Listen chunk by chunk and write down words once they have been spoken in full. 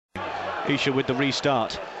Esher with the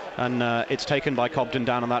restart. And it's taken by Cobden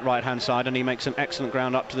down on that right-hand side, and he makes some excellent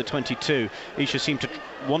ground up to the 22. Esher seemed to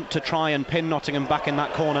want to try and pin Nottingham back in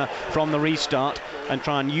that corner from the restart and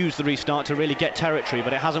try and use the restart to really get territory,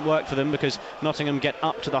 but it hasn't worked for them because Nottingham get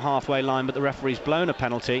up to the halfway line, but the referee's blown a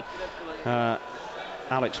penalty.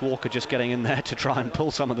 Alex Walker just getting in there to try and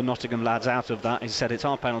pull some of the Nottingham lads out of that. He said, it's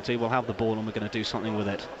our penalty, we'll have the ball and we're going to do something with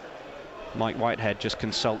it. Mike Whitehead just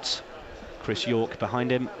consults Chris York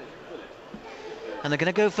behind him. And they're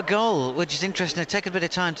going to go for goal, which is interesting. They take a bit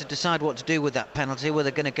of time to decide what to do with that penalty,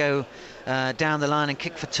 whether they're going to go down the line and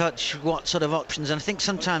kick for touch, what sort of options. And I think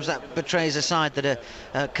sometimes that betrays a side that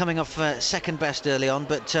are coming off second best early on,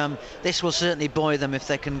 but this will certainly buoy them if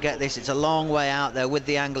they can get this. It's a long way out there with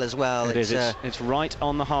the angle as well. It's right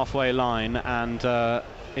on the halfway line, and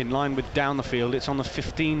in line with down the field. It's on the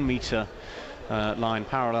 15-metre line,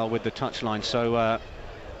 parallel with the touch line. So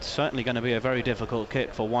certainly going to be a very difficult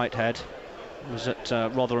kick for Whitehead. Was at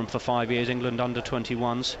Rotherham for 5 years, England under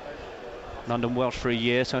 21s, London Welsh for a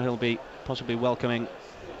year, so he'll be possibly welcoming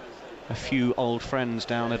a few old friends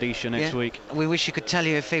down at Esher next week. We wish you could tell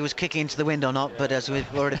you if he was kicking into the wind or not, but as we've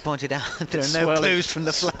already pointed out, there are no clues from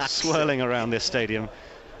the flags. Swirling around this stadium.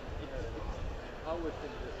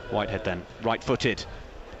 Whitehead then, right-footed.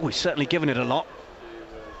 Oh, he's certainly given it a lot.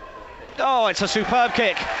 Oh, it's a superb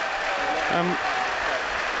kick.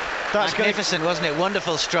 That's magnificent, wasn't it?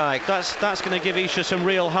 Wonderful strike. That's going to give Esher some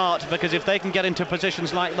real heart, because if they can get into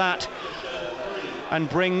positions like that and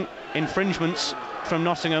bring infringements from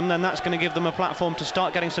Nottingham, then that's going to give them a platform to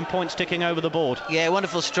start getting some points ticking over the board. Yeah,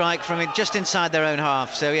 wonderful strike from it just inside their own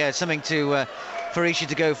half. So yeah, something to for Esher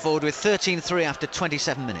to go forward with. 13-3 after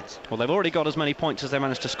 27 minutes. Well, they've already got as many points as they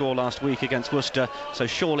managed to score last week against Worcester, so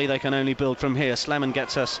surely they can only build from here. Sleman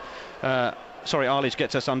gets us, Arledge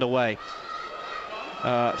gets us underway.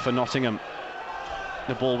 For Nottingham.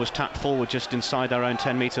 The ball was tapped forward just inside their own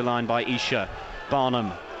 10-metre line by Esher.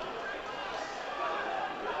 Barnum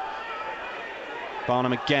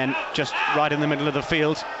again, just right in the middle of the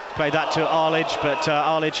field. Played that to Arledge, but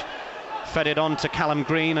Arledge fed it on to Callum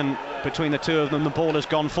Green, and between the two of them the ball has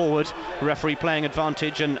gone forward. Referee playing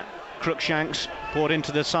advantage, and Crookshanks brought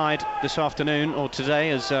into the side this afternoon, or today,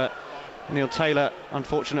 as Neil Taylor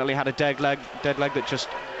unfortunately had a dead leg that just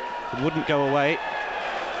wouldn't go away.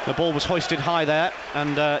 The ball was hoisted high there,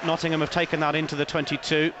 and Nottingham have taken that into the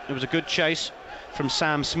 22. It was a good chase from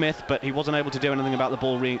Sam Smith, but he wasn't able to do anything about the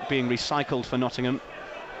ball being recycled for Nottingham.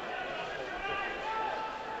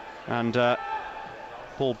 And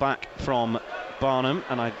ball back from Barnum,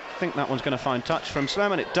 and I think that one's going to find touch from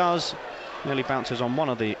Sleman. It does. Nearly bounces on one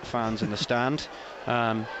of the fans in the stand.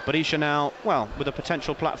 But Esher now, well, with a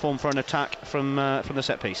potential platform for an attack from the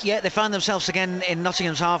set piece. Yeah, they find themselves again in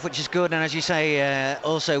Nottingham's half, which is good, and as you say,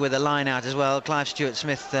 also with a line out as well. Clive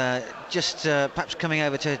Stewart-Smith just perhaps coming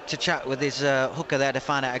over to chat with his hooker there to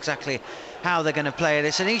find out exactly how they're going to play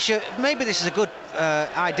this. And Esher, maybe this is a good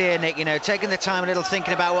idea, Nick, you know, taking the time a little,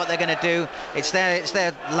 thinking about what they're going to do. It's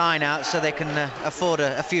their line out, so they can afford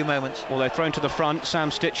a few moments. Well, they're thrown to the front.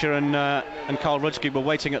 Sam Stitcher and Carl Rudsky were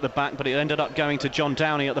waiting at the back, but it ended up going to John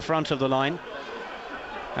Downey at the front of the line,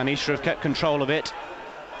 and Esher have kept control of it.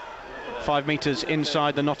 5 metres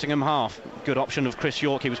inside the Nottingham half. Good option of Chris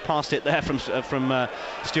York. He was past it there from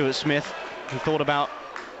Stewart-Smith. He thought about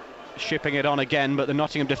shipping it on again, but the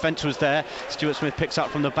Nottingham defence was there. Stewart-Smith picks up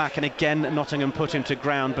from the back, and again Nottingham put him to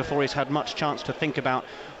ground before he's had much chance to think about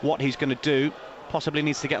what he's going to do. Possibly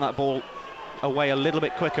needs to get that ball away a little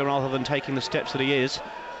bit quicker rather than taking the steps that he is,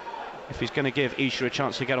 if he's going to give Esher a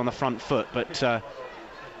chance to get on the front foot. But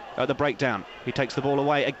at the breakdown, he takes the ball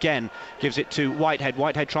away again, gives it to Whitehead.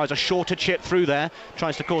 Whitehead tries a shorter chip through there,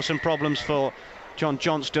 tries to cause some problems for John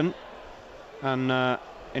Johnston, and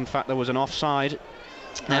in fact there was an offside.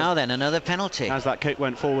 Now then, another penalty as that kick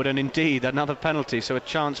went forward, and indeed another penalty, so a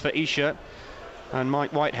chance for Esher and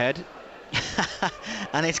Mike Whitehead.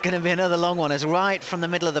 And it's going to be another long one. It's right from the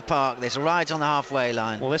middle of the park, this, right on the halfway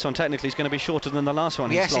line. Well, this one technically is going to be shorter than the last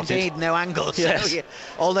one. Yes, indeed, no angle. Yes. So, yeah.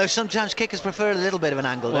 Although sometimes kickers prefer a little bit of an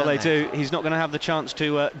angle. Well, don't they do. He's not going to have the chance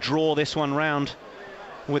to draw this one round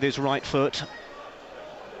with his right foot,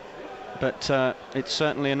 but it's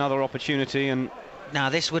certainly another opportunity. And now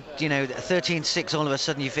this would, you know, 13-6, all of a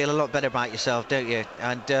sudden you feel a lot better about yourself, don't you?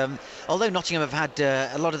 And although Nottingham have had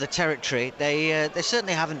a lot of the territory, they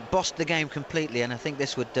certainly haven't bossed the game completely, and I think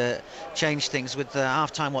this would change things with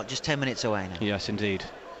half-time, just 10 minutes away now. Yes, indeed.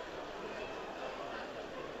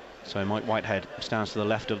 So Mike Whitehead stands to the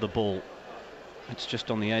left of the ball. It's just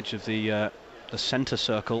on the edge of the centre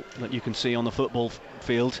circle that you can see on the football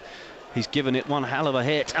field. He's given it one hell of a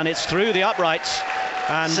hit, and it's through the uprights.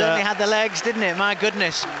 And certainly had the legs, didn't it? My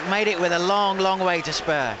goodness, made it with a long, long way to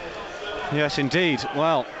spare. Yes, indeed.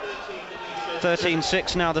 Well,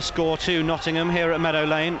 13-6 now the score to Nottingham here at Meadow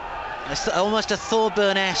Lane. It's almost a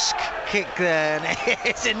Thorburn-esque kick there.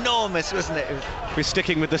 It's enormous, wasn't it? We're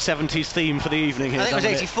sticking with the 70s theme for the evening here. I think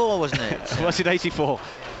it was 84, wasn't it? Was it 84?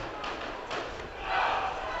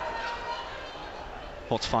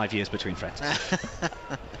 What's 5 years between friends?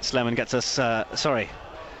 Sleman gets us, sorry,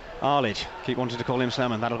 Arledge. Keep wanting to call him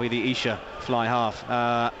Sleman. That'll be the Esher fly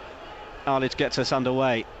half. Arledge gets us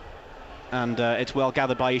underway. And it's well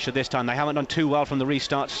gathered by Esher this time. They haven't done too well from the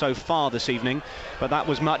restart so far this evening, but that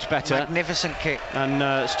was much better. Magnificent kick.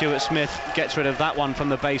 And Stuart Smith gets rid of that one from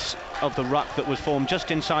the base of the ruck that was formed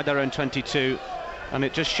just inside their own 22. And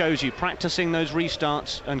it just shows you practicing those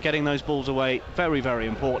restarts and getting those balls away, very, very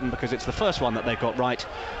important, because it's the first one that they've got right,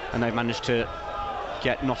 and they've managed to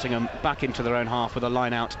get Nottingham back into their own half with a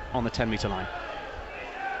line out on the 10-metre line.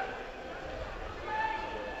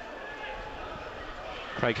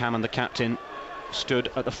 Craig Hammond, the captain,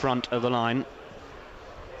 stood at the front of the line.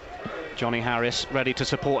 Johnny Harris ready to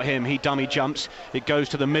support him. He dummy jumps. It goes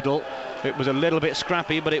to the middle. It was a little bit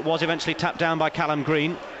scrappy, but it was eventually tapped down by Callum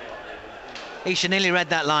Green. Esher nearly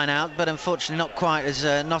read that line out, but unfortunately not quite, as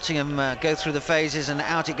Nottingham go through the phases, and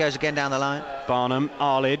out it goes again down the line. Barnum,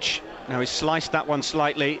 Arledge. Now he sliced that one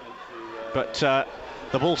slightly, but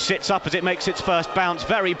the ball sits up as it makes its first bounce.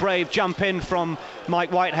 Very brave jump in from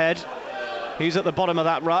Mike Whitehead. He's at the bottom of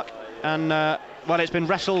that ruck, and well, it's been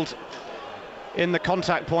wrestled in the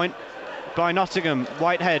contact point by Nottingham.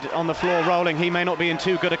 Whitehead on the floor rolling. He may not be in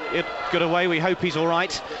too good a way. We hope he's all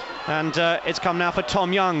right. And it's come now for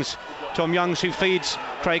Tom Youngs. Tom Youngs, who feeds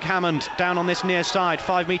Craig Hammond down on this near side,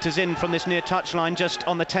 5 metres in from this near touchline, just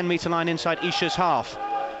on the 10-metre line inside Esher's half.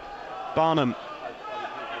 Barnum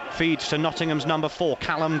feeds to Nottingham's number 4,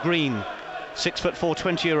 Callum Green. 6'4",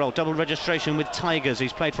 20-year-old, double registration with Tigers.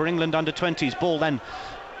 He's played for England under-20s. Ball then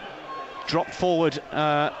dropped forward.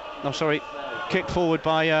 Kicked forward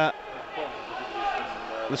by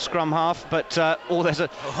the scrum half, but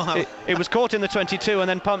it was caught in the 22 and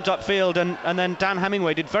then pumped upfield, and then Dan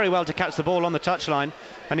Hemingway did very well to catch the ball on the touchline,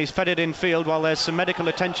 and he's fed it in field while there's some medical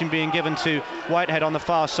attention being given to Whitehead on the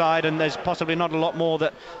far side, and there's possibly not a lot more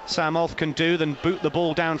that Sam Olf can do than boot the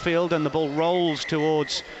ball downfield, and the ball rolls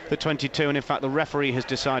towards the 22, and in fact the referee has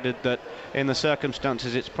decided that in the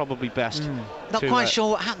circumstances it's probably best. Not quite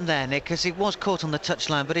sure what happened there, Nick, because he was caught on the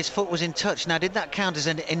touchline, but his foot was in touch. Now, did that count as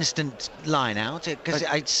an instant line out? Because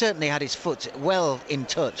I certainly had his foot well in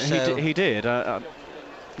touch. So. He did.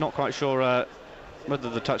 Not quite sure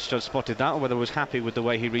whether the touch judge spotted that or whether was happy with the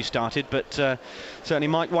way he restarted, but certainly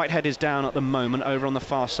Mike Whitehead is down at the moment over on the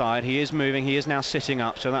far side. He is moving, he is now sitting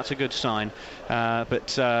up, so that's a good sign.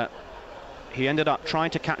 But he ended up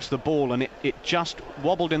trying to catch the ball, and it just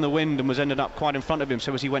wobbled in the wind and was ended up quite in front of him,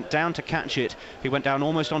 so as he went down to catch it, he went down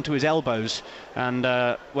almost onto his elbows, and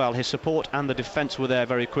well, his support and the defence were there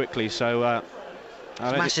very quickly, so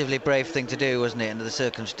it's a massively brave thing to do, wasn't it, under the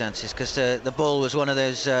circumstances, because the ball was one of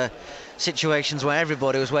those situations where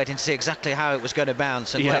everybody was waiting to see exactly how it was going to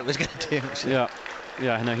bounce and what it was going to do.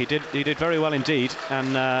 Yeah, no, he did very well indeed,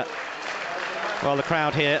 and well, the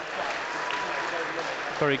crowd here,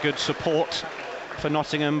 very good support for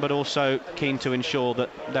Nottingham, but also keen to ensure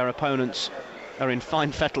that their opponents are in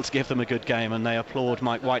fine fettle to give them a good game, and they applaud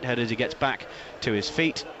Mike Whitehead as he gets back to his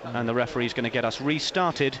feet, and the referee's going to get us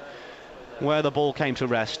restarted where the ball came to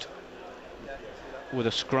rest, with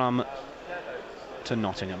a scrum to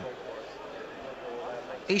Nottingham.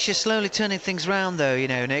 Esher slowly turning things round, though, you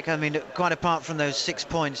know, Nick. I mean, quite apart from those 6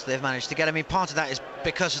 points they've managed to get, I mean, part of that is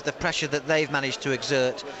because of the pressure that they've managed to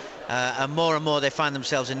exert, and more they find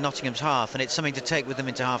themselves in Nottingham's half, and it's something to take with them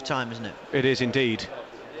into half-time, isn't it? It is indeed,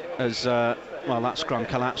 as well, that scrum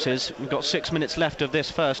collapses. We've got 6 minutes left of this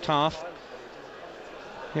first half.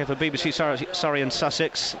 Here for BBC Surrey and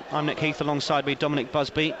Sussex, I'm Nick Heath, alongside me Dominic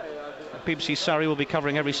Busby. BBC Surrey will be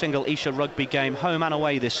covering every single Esher rugby game, home and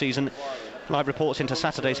away, this season. Live reports into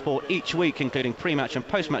Saturday Sport each week, including pre-match and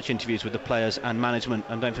post-match interviews with the players and management.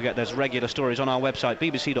 And don't forget, there's regular stories on our website,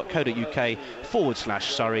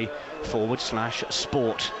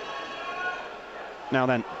 bbc.co.uk/surrey/sport. Now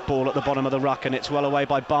then, ball at the bottom of the ruck, and it's well away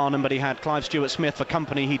by Barnum, but he had Clive Stewart-Smith for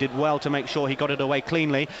company. He did well to make sure he got it away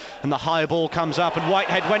cleanly, and the high ball comes up, and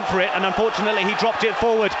Whitehead went for it, and unfortunately he dropped it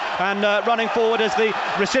forward, and running forward as the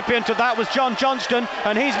recipient of that was John Johnston,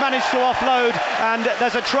 and he's managed to offload, and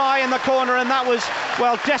there's a try in the corner, and that was,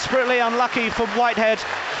 well, desperately unlucky for Whitehead,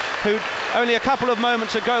 who only a couple of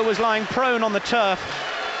moments ago was lying prone on the turf,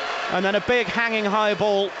 and then a big hanging high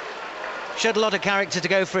ball. Showed a lot of character to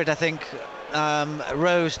go for it, I think.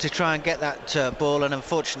 rose to try and get that ball, and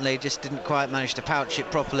unfortunately just didn't quite manage to pouch it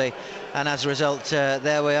properly, and as a result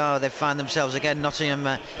there we are, they find themselves again,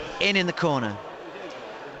 Nottingham in the corner.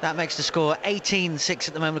 That makes the score 18-6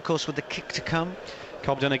 at the moment, of course, with the kick to come.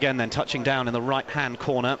 Cobden again then touching down in the right hand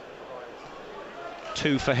corner.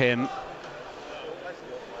 2 for him,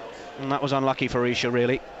 and that was unlucky for Esher,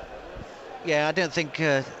 really. Yeah, I don't think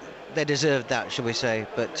they deserved that, shall we say,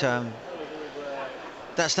 but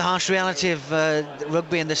that's the harsh reality of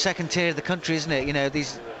rugby in the second tier of the country, isn't it? You know,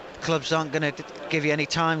 these clubs aren't going to give you any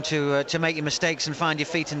time to make your mistakes and find your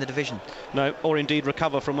feet in the division. No, or indeed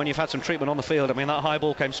recover from when you've had some treatment on the field. I mean, that high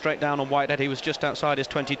ball came straight down on Whitehead. He was just outside his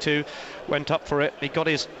 22, went up for it. He got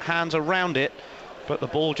his hands around it, but the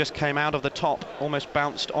ball just came out of the top, almost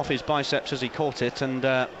bounced off his biceps as he caught it. And,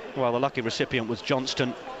 well, the lucky recipient was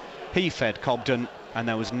Johnston. He fed Cobden, and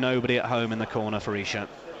there was nobody at home in the corner for Esher.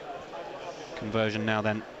 Conversion now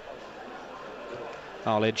then.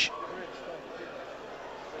 Arledge.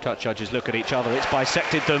 Touch judges look at each other. It's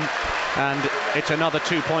bisected them, and it's another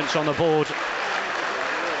 2 points on the board.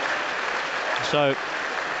 So,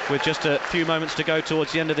 with just a few moments to go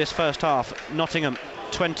towards the end of this first half, Nottingham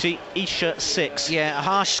 20, Esher 6. Yeah, a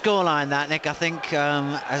harsh scoreline that, Nick. I think,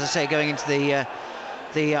 as I say, going into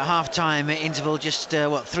the half-time interval, just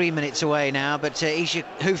 3 minutes away now, but Esher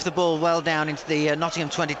hoofed the ball well down into the Nottingham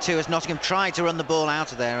 22 as Nottingham tried to run the ball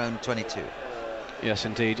out of their own 22. Yes,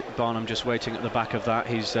 indeed. Barnum just waiting at the back of that.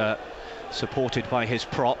 He's supported by his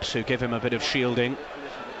props, who give him a bit of shielding.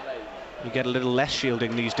 You get a little less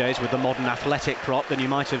shielding these days with the modern athletic prop than you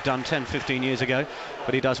might have done 10-15 years ago,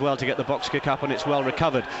 but he does well to get the box kick up, and it's well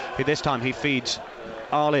recovered. This time he feeds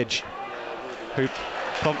Arledge, who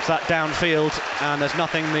pumps that downfield, and there's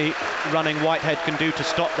nothing the running Whitehead can do to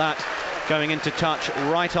stop that going into touch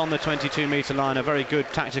right on the 22-metre line. A very good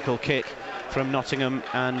tactical kick from Nottingham,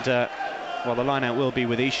 and well, the line out will be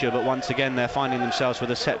with Esher, but once again they're finding themselves with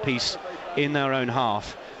a set piece in their own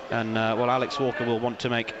half, and well, Alex Walker will want to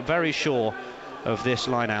make very sure of this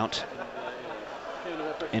line out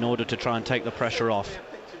in order to try and take the pressure off.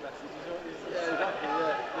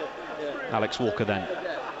 Alex Walker then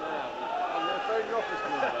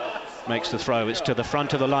makes the throw. It's to the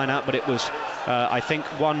front of the line out, but it was I think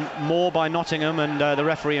one more by Nottingham, and the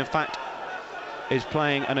referee in fact is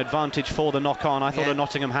playing an advantage for the knock-on. I thought a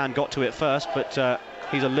Nottingham hand got to it first, but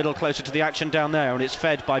he's a little closer to the action down there, and it's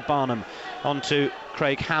fed by Barnum onto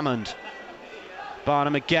Craig Hammond.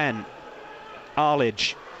 Barnum again.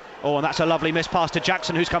 Arledge. Oh, and that's a lovely miss pass to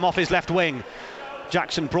Jackson, who's come off his left wing.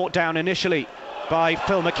 Jackson brought down initially by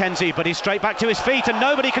Phil McKenzie, but he's straight back to his feet, and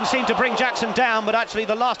nobody can seem to bring Jackson down, but actually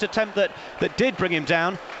the last attempt that did bring him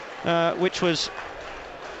down, which was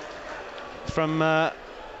from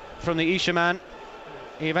the Esher man,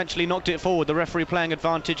 he eventually knocked it forward. The referee playing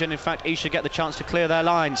advantage, and in fact Esher get the chance to clear their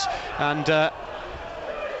lines, and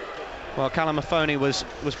well, Callum Mahoney was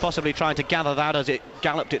possibly trying to gather that as it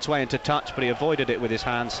galloped its way into touch, but he avoided it with his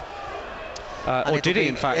hands. Or did he,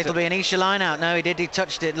 in fact? It'll be an Esher line out. No, he did. He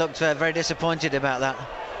touched it. Looked very disappointed about that.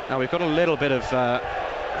 Now we've got a little bit of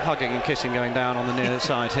hugging and kissing going down on the near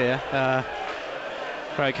side here.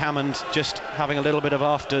 Craig Hammond just having a little bit of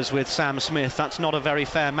afters with Sam Smith. That's not a very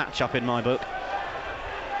fair matchup in my book.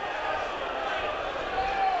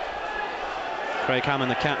 Craig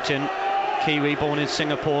Hammond, the captain, Kiwi, born in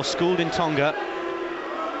Singapore, schooled in Tonga,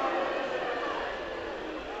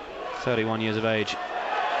 31 years of age.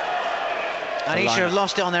 And Esher have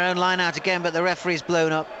lost it on their own line out again, but the referee's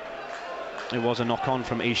blown up. It was a knock-on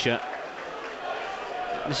from Esher.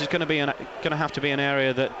 This is going to have to be an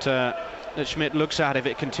area that Schmidt looks at if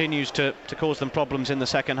it continues to cause them problems in the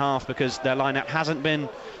second half, because their line-up hasn't been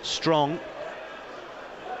strong.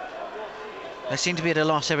 They seem to be at a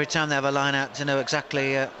loss every time they have a line out to know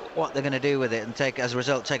exactly what they're going to do with it, and as a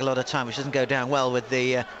result take a lot of time, which doesn't go down well with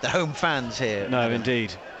the home fans here. No,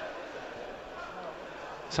 indeed.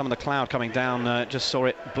 Some of the cloud coming down, just saw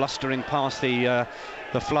it blustering past the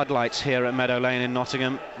floodlights here at Meadow Lane in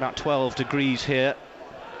Nottingham. About 12 degrees here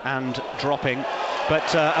and dropping,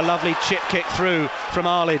 but a lovely chip kick through from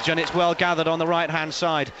Arledge, and it's well gathered on the right hand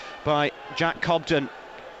side by Jack Cobden.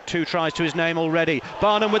 2 tries to his name already.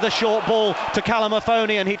 Barnum with a short ball to Callum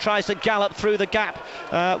Mahoney, and he tries to gallop through the gap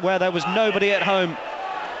where there was nobody at home,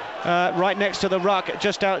 right next to the ruck,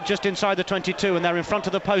 just inside the 22, and they're in front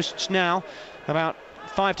of the posts now, about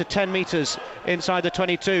 5 to 10 metres inside the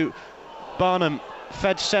 22. Barnum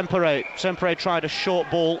fed Sempere. Sempere tried a short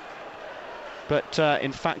ball, but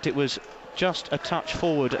in fact it was just a touch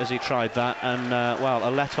forward as he tried that, and well,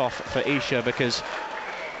 a let-off for Esher, because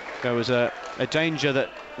there was a danger that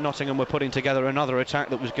Nottingham were putting together another attack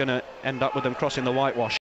that was going to end up with them crossing the whitewash.